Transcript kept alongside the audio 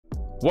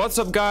What's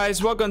up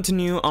guys, welcome to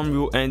new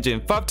Unreal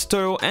Engine 5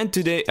 tutorial, and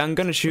today I'm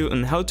gonna show you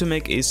on how to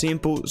make a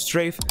simple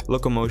strafe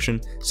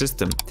locomotion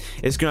system.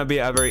 It's gonna be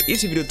a very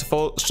easy video to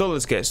follow, so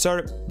let's get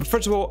started. But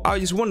first of all, I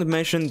just want to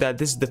mention that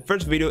this is the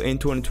first video in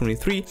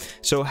 2023,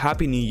 so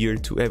happy new year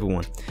to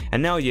everyone.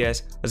 And now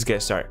yes, let's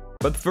get started.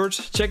 But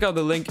first, check out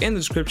the link in the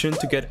description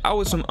to get out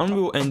with some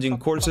Unreal Engine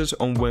courses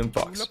on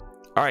Winfox.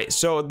 Alright,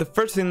 so the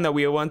first thing that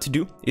we want to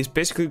do is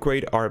basically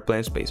create our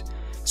blend space.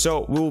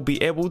 So we will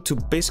be able to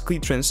basically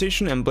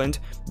transition and blend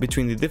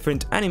between the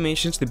different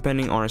animations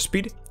depending on our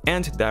speed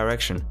and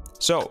direction.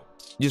 So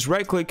just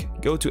right click,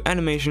 go to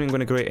animation, I'm going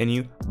to create a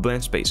new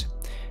blend space.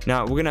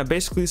 Now we're going to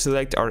basically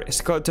select our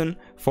skeleton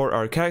for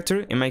our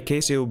character. In my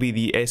case it will be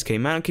the ASK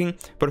mannequin,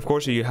 but of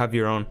course if you have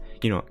your own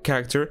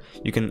character,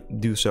 you can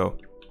do so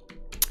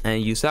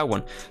and use that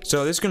one.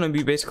 So this is going to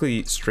be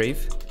basically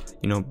strafe,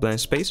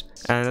 blend space,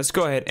 and let's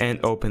go ahead and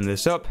open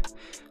this up.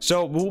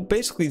 So we'll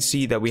basically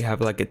see that we have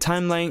like a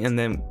timeline, and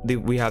then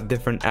we have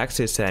different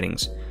axis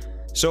settings.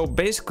 So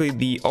basically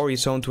the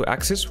horizontal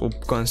axis will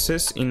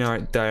consist in our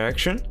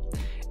direction,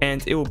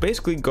 and it will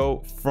basically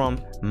go from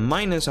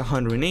minus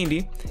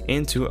 180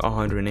 into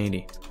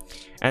 180.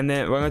 And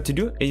then what I'm going to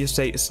do is just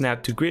say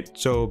snap to grid,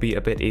 so it'll be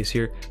a bit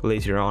easier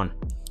later on.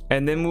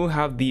 And then we'll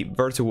have the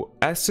vertical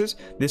axis.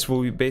 This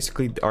will be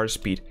basically our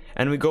speed,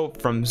 and we go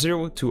from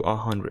 0 to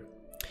 100.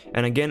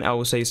 And again, I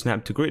will say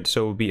snap to grid,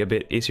 so it will be a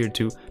bit easier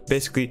to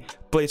basically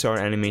place our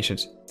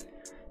animations.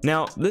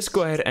 Now let's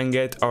go ahead and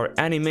get our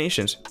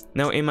animations.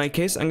 Now in my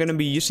case, I'm gonna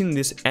be using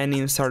this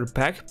anim starter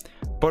pack,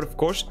 but of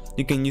course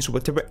you can use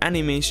whatever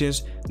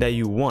animations that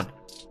you want.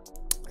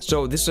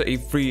 So this is a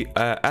free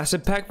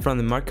asset pack from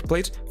the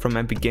marketplace from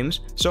Epic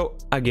Games. So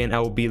again, I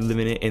will be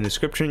leaving it in the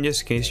description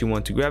just in case you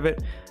want to grab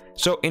it.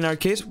 So in our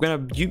case, we're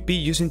gonna be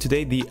using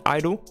today the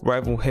idle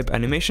rifle hip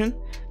animation,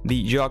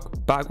 the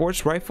jog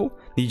backwards rifle,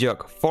 the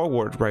jog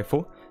forward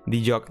rifle,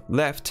 the jog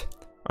left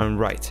and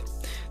right.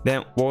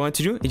 Then what we're going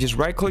to do is just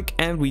right click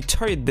and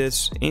retarget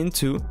this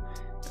into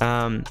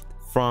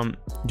from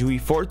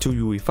UE4 to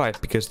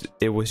UE5 because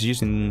it was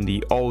using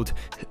the old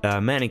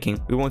mannequin.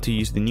 We want to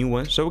use the new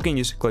one, so we can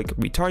just click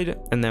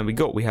retarget, and then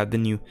we have the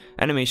new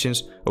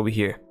animations over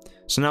here.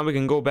 So now we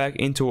can go back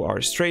into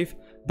our strafe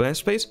blend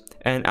space,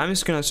 and I'm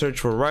just gonna search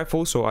for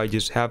rifle, so I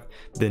just have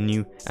the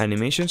new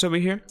animations over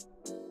here.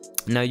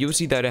 Now you'll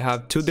see that I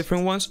have two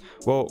different ones.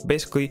 Well,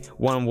 basically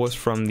one was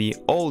from the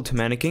old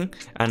mannequin,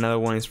 another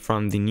one is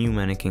from the new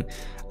mannequin.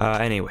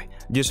 Anyway,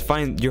 just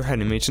find your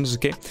animations,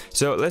 okay?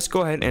 So let's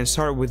go ahead and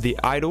start with the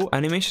idle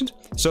animations.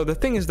 So the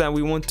thing is that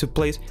we want to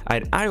place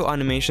idle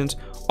animations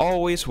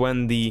always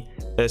when the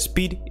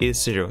speed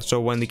is 0, so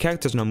when the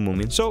character is not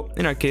moving. So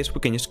in our case, we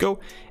can just go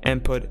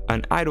and put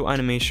an idle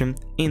animation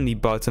in the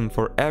bottom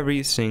for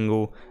every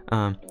single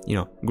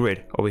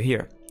grid over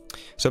here.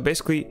 So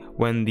basically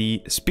when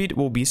the speed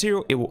will be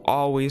 0, it will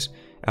always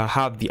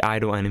have the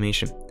idle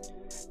animation.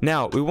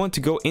 Now we want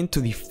to go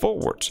into the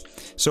forwards.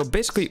 So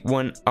basically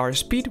when our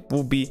speed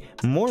will be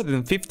more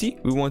than 50,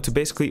 we want to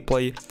basically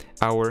play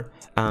our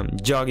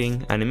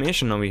jogging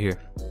animation over here.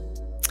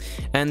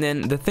 And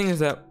then the thing is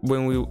that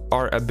when we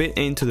are a bit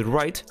into the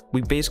right,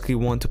 we basically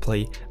want to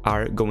play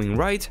our going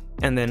right,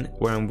 and then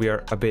when we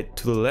are a bit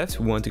to the left,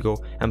 we want to go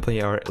and play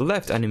our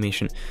left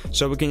animation.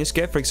 So we can just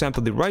get, for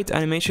example, the right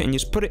animation and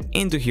just put it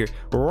into here,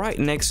 right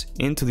next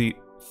into the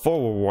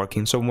forward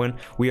walking. So when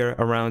we are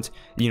around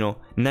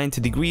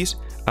 90 degrees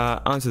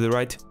onto the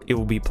right, it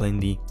will be playing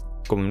the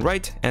going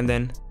right, and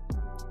then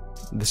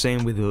the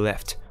same with the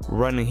left,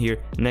 running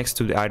here next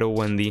to the idle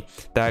when the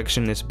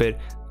direction is a bit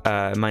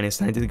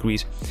minus 90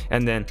 degrees,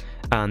 and then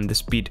the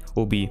speed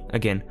will be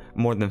again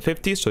more than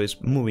 50, so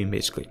it's moving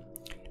basically.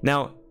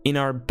 Now in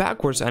our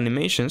backwards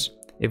animations,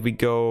 if we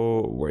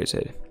go, where is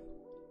it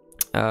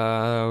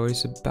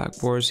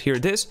backwards, here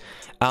it is,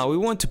 we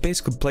want to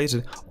basically place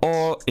it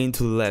all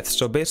into the left.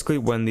 So basically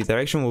when the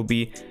direction will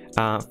be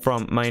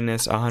from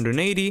minus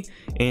 180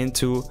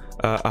 into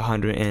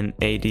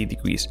 180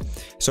 degrees.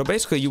 So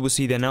basically you will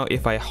see that now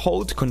if I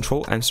hold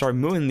control and start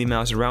moving the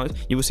mouse around,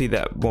 you will see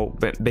that, well,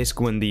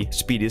 basically when the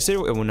speed is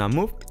 0, it will not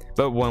move,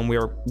 but when we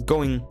are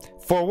going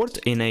forward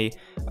in a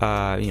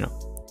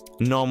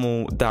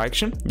normal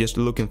direction, just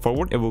looking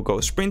forward, it will go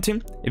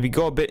sprinting. If we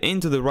go a bit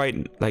into the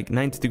right, like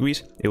 90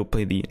 degrees, it will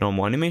play the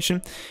normal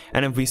animation.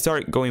 And if we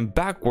start going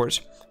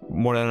backwards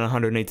more than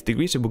 180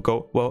 degrees, it will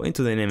go, well,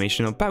 into the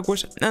animation of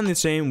backwards, and the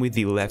same with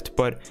the left,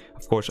 but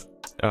of course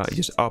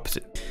just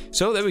opposite.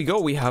 So there we go,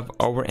 we have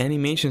our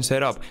animation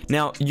set up.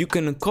 Now you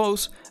can of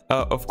course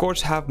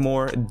have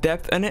more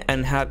depth in it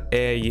and have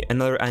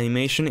another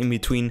animation in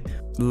between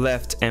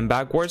left and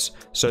backwards,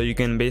 so you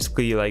can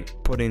basically like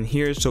put in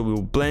here so we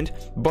will blend.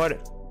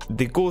 But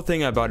the cool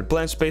thing about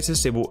blend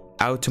spaces, it will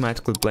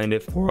automatically blend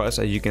it for us,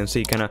 as you can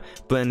see, kind of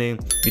blending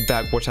the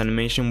backwards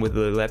animation with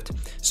the left.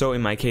 So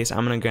in my case,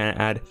 I'm not gonna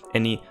add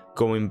any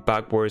going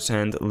backwards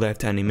and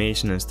left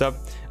animation and stuff.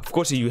 Of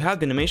course, if you have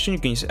the animation, you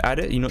can just add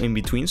it in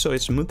between, so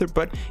it's smoother,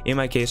 but in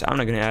my case, I'm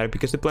not gonna add it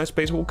because the blend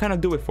space will kind of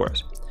do it for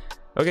us.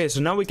 Okay,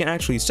 so now we can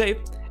actually save,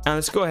 and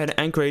let's go ahead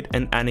and create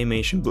an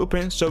animation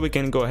blueprint so we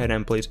can go ahead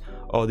and place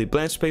all the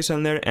blend space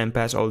on there and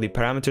pass all the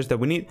parameters that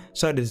we need,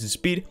 such as the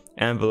speed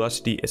and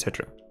velocity,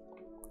 etc.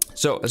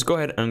 So let's go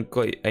ahead and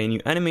create a new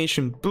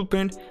animation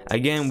blueprint,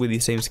 again with the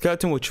same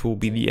skeleton, which will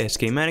be the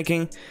SK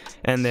mannequin.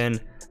 And then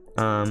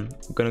I'm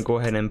gonna go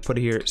ahead and put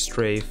here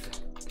Strafe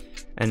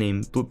and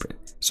name blueprint.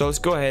 So let's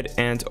go ahead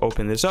and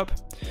open this up.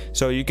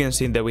 So you can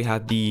see that we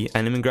have the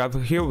animate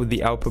graphic here with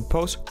the output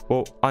pose.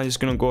 Well, I'm just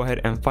gonna go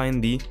ahead and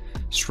find the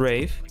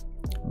Strafe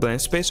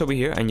blend space over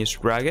here and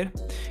just drag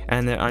it,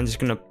 and then I'm just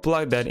gonna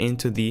plug that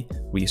into the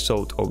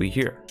result over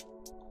here.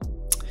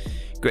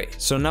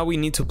 Great, so now we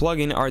need to plug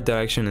in our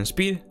direction and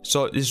speed.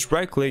 So just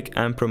right click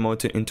and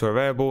promote it into a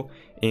variable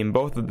in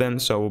both of them.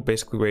 So we'll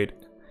basically create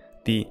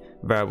the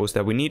variables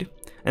that we need.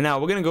 And now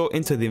we're gonna go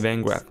into the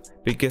event graph,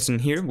 because in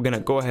here we're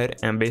gonna go ahead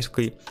and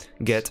basically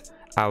get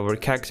our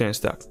character and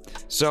stuff.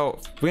 So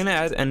we're gonna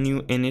add a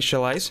new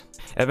initialize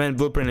event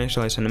blueprint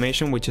initialize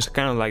animation, which is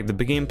kind of like the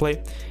begin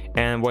play.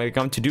 And what I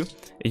come to do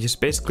is just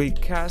basically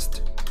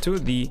cast to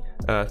the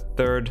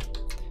third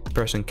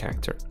person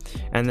character.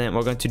 And then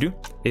what we're going to do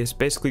is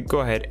basically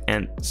go ahead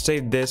and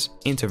save this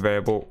into a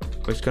variable,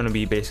 which is going to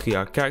be basically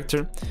our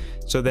character.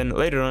 So then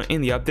later on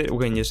in the update, we're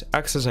going to just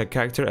access our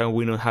character, and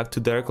we don't have to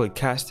directly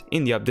cast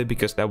in the update,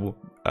 because that will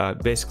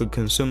basically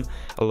consume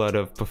a lot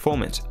of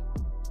performance.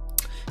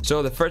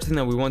 So the first thing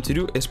that we want to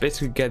do is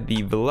basically get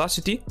the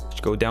velocity,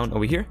 which go down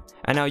over here.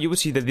 And now you will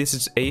see that this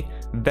is a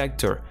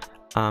vector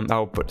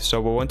output. So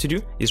what we want to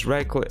do is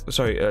right click,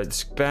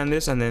 expand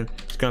this, and then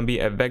it's going to be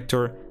a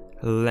vector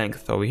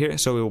length over here.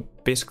 So we'll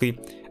basically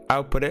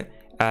output it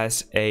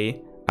as a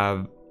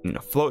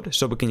float.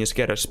 So we can just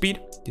get our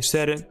speed, you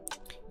set it,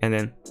 and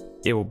then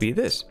it will be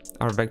this,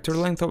 our vector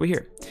length over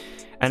here.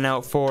 And now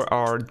for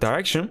our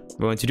direction, what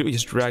we want to do is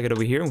just drag it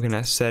over here. We're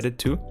gonna set it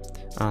to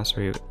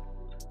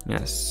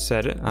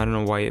set it. I don't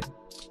know why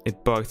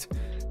it bugged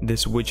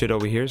this widget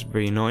over here. It's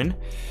very annoying,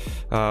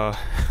 but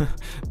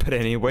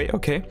anyway,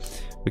 okay,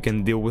 we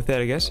can deal with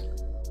that, I guess.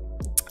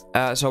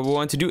 So what we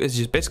want to do is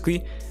just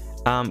basically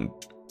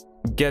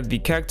get the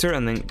character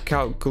and then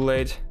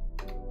calculate,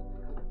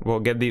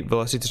 well, get the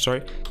velocity,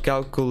 sorry,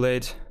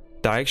 calculate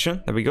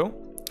direction, there we go.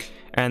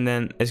 And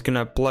then it's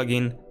gonna plug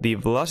in the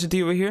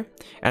velocity over here,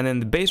 and then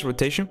the base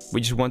rotation,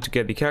 we just want to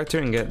get the character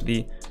and get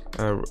the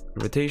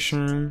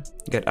rotation,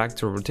 get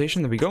actor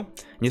rotation, there we go,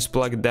 and just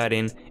plug that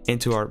in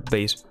into our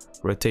base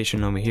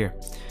rotation over here.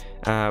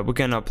 We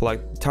can apply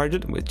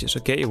target, which is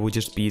okay, it will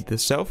just be the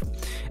self,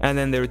 and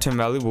then the return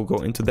value will go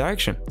into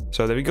direction.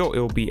 So there we go, it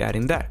will be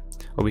adding that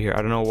over here.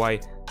 I don't know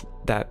why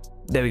that,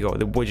 there we go,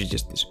 the widget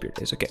just disappeared.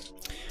 It's okay.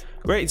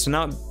 Great, so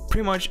now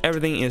pretty much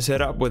everything is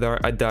set up with our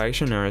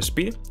direction and our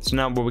speed. So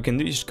now what we can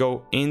do is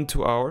go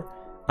into our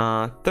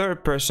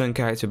third person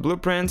character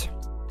blueprint,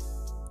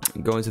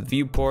 go into the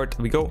viewport,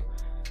 there we go.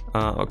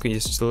 Okay,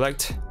 just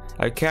select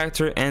our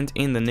character, and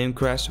in the name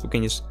class we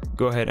can just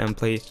go ahead and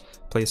place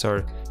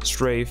our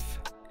strafe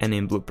and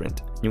in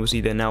blueprint. You will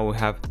see that now we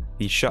have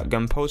the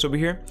shotgun pose over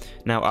here.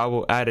 Now I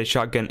will add a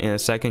shotgun in a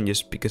second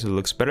just because it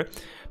looks better.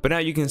 But now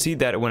you can see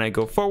that when I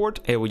go forward,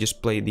 it will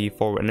just play the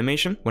forward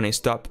animation. When I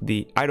stop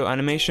the idle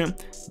animation,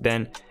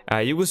 then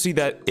you will see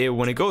that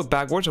when it goes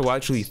backwards, it will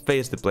actually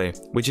face the player,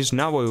 which is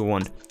not what we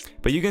want.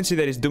 But you can see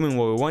that it's doing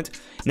what we want.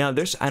 Now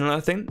there's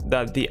another thing,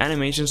 that the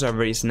animations are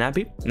very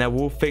snappy. Now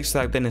we'll fix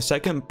that in a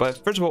second,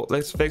 but first of all,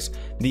 let's fix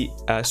the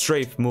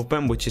strafe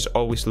movement, which is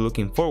always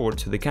looking forward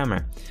to the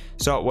camera.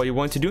 So what you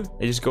want to do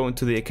is just go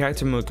into the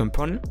character mode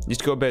component,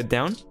 just go a bit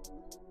down,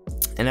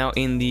 and now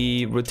in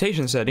the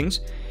rotation settings,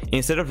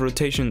 instead of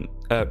rotation,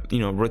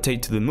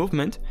 rotate to the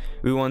movement,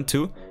 we want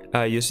to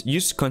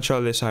use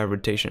control side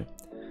rotation.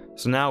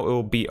 So now it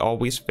will be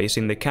always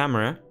facing the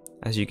camera,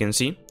 as you can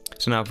see.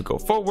 So now if we go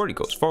forward, it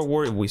goes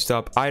forward. If we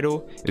stop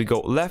idle, if we go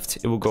left,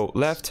 it will go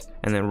left,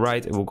 and then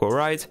right, it will go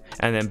right,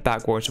 and then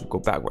backwards, it will go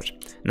backwards.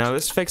 Now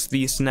let's fix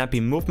the snappy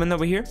movement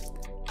over here,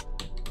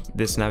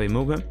 this snappy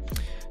movement.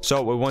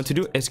 So what we want to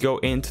do is go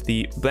into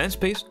the blend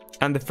space,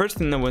 and the first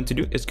thing I want to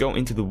do is go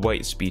into the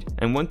white speed,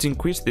 and want to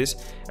increase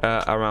this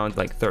around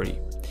like 30.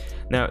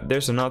 Now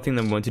there's another thing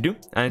that we want to do,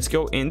 and let's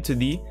go into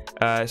the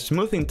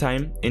smoothing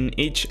time in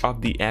each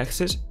of the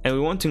axes, and we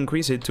want to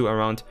increase it to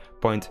around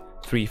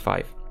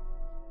 0.35.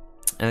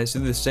 And let's do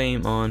the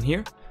same on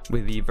here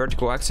with the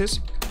vertical axis,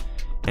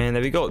 and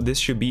there we go. This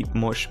should be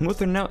much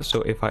smoother now.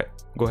 So if I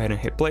go ahead and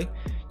hit play,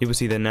 you will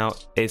see that now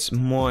it's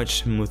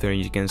much smoother.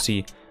 You can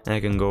see, and I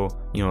can go,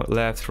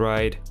 left,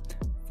 right,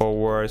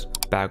 forwards,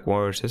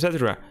 backwards,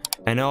 etc.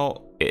 And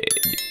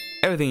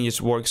everything just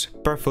works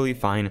perfectly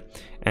fine,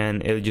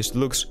 and it just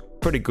looks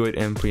pretty good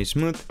and pretty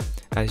smooth,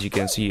 as you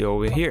can see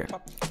over here.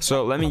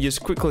 So let me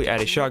just quickly add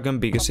a shotgun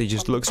because it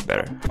just looks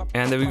better.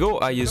 And there we go,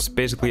 I just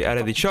basically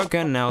added the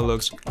shotgun. Now it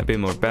looks a bit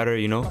more better,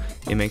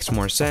 it makes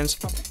more sense.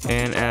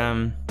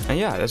 And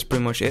yeah, that's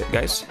pretty much it,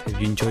 guys. If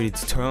you enjoyed the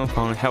tutorial and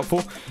found it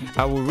helpful,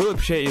 I would really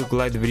appreciate you to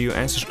like the video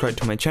and subscribe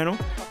to my channel.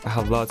 I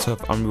have lots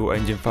of Unreal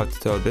Engine 5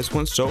 tutorials this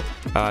one, so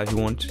if you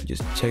want,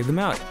 just check them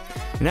out.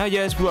 Now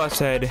guys, we're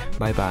outside,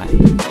 bye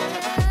bye.